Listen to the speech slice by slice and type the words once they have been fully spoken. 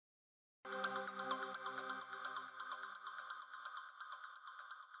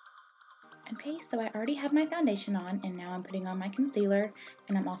Okay, so I already have my foundation on, and now I'm putting on my concealer,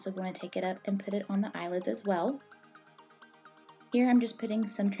 and I'm also going to take it up and put it on the eyelids as well. Here I'm just putting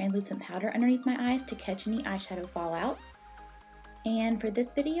some translucent powder underneath my eyes to catch any eyeshadow fallout. And for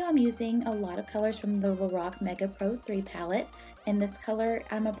this video, I'm using a lot of colors from the Lorac Mega Pro 3 palette, and this color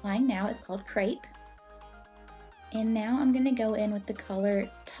I'm applying now is called Crepe. And now I'm going to go in with the color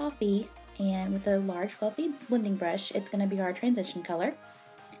Toffee, and with a large fluffy blending brush, it's going to be our transition color.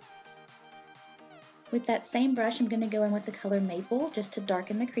 With that same brush, I'm going to go in with the color Maple just to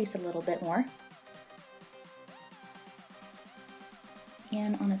darken the crease a little bit more.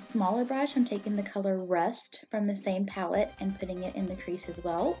 And on a smaller brush, I'm taking the color Rust from the same palette and putting it in the crease as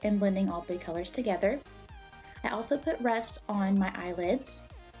well and blending all three colors together. I also put Rust on my eyelids.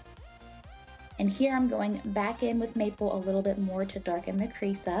 And here I'm going back in with Maple a little bit more to darken the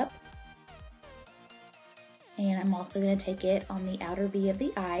crease up. And I'm also going to take it on the outer V of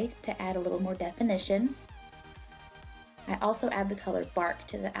the eye to add a little more definition. I also add the color Bark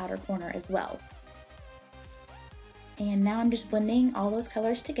to the outer corner as well. And now I'm just blending all those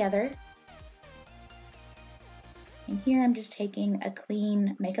colors together. And here I'm just taking a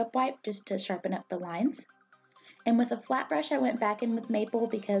clean makeup wipe just to sharpen up the lines. And with a flat brush, I went back in with Maple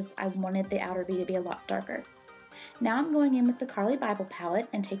because I wanted the outer V to be a lot darker. Now I'm going in with the Carli Bybel palette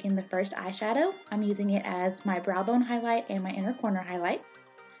and taking the first eyeshadow. I'm using it as my brow bone highlight and my inner corner highlight.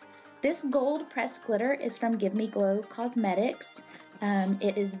 This gold pressed glitter is from Give Me Glow Cosmetics.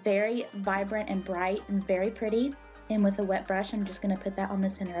 It is very vibrant and bright and very pretty. And with a wet brush, I'm just going to put that on the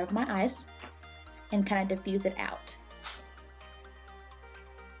center of my eyes and kind of diffuse it out.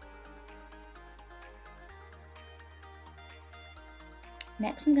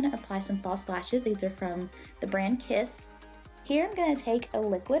 Next, I'm going to apply some false lashes. These are from the brand Kiss. Here I'm going to take a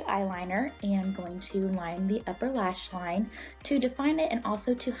liquid eyeliner and I'm going to line the upper lash line to define it and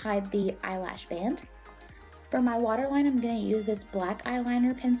also to hide the eyelash band. For my waterline, I'm going to use this black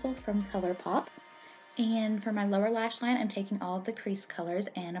eyeliner pencil from Colorpop. And for my lower lash line, I'm taking all of the crease colors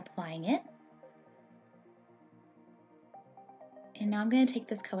and applying it. And now I'm going to take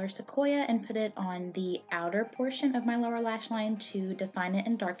this color Sequoia and put it on the outer portion of my lower lash line to define it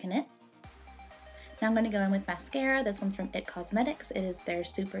and darken it. Now I'm going to go in with mascara. This one's from IT Cosmetics. It is their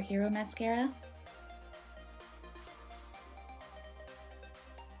Superhero Mascara.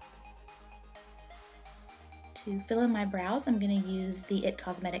 To fill in my brows, I'm going to use the IT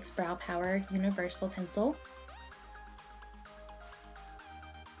Cosmetics Brow Power Universal Pencil.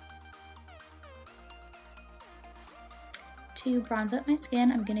 To bronze up my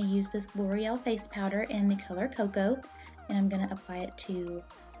skin, I'm going to use this L'Oreal face powder in the color Coco, and I'm going to apply it to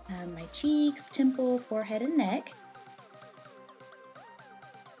my cheeks, temple, forehead, and neck.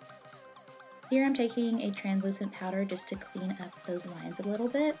 Here I'm taking a translucent powder just to clean up those lines a little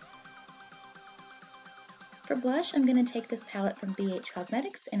bit. For blush, I'm going to take this palette from BH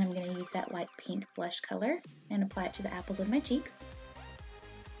Cosmetics, and I'm going to use that light pink blush color and apply it to the apples of my cheeks.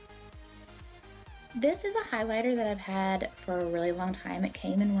 This is a highlighter that I've had for a really long time. It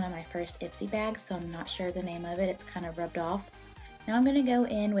came in one of my first Ipsy bags, so I'm not sure the name of it. It's kind of rubbed off. Now I'm going to go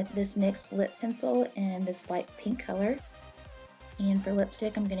in with this NYX lip pencil in this light pink color. And for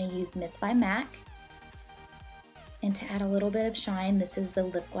lipstick, I'm going to use Myth by MAC. And to add a little bit of shine, this is the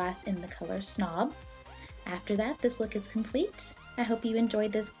lip gloss in the color Snob. After that, this look is complete. I hope you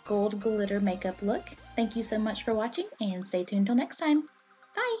enjoyed this gold glitter makeup look. Thank you so much for watching, and stay tuned till next time.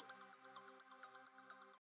 Bye!